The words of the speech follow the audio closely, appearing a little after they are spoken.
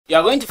you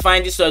are going to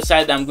find this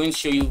website that I'm going to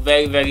show you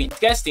very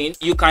interesting.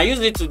 You can use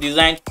it to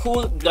design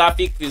cool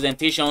graphic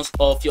presentations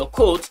of your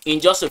code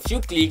in just a few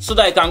clicks, so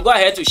that you can go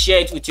ahead to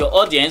share it with your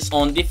audience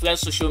on different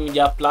social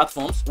media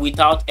platforms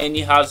without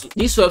any hassle.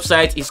 This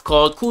website is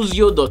called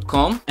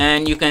Kuzio.com,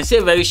 and you can see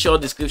a very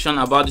short description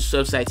about this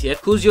website here.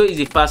 Kuzio is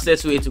the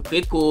fastest way to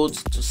create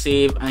codes, to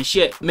save and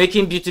share.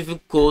 Making beautiful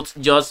codes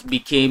just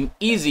became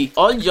easy.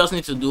 All you just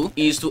need to do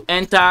is to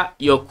enter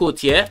your code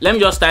here. Let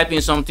me just type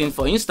in something,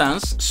 for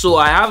instance. So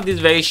I have this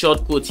very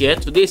short code here.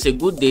 Today is a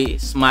good day,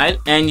 smile.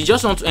 And you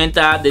just want to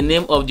enter the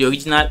name of the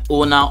original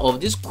owner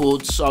of this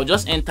code. So I'll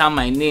just enter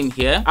my name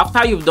here.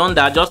 After you've done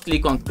that, just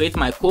click on create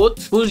my code.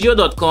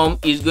 Kuzio.com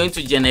is going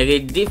to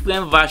generate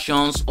different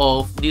versions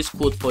of this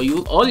code for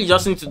you. All you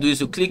just need to do is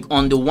to click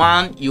on the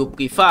one you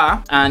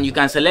prefer, and you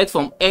can select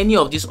from any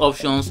of these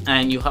options,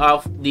 and you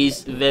have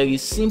this very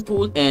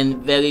simple and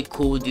very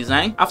cool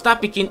design. After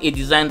picking a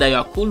design that you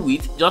are cool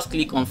with, just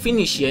click on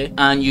finish here,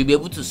 and you'll be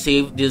able to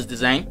save this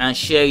design and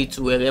share it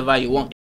to wherever you want.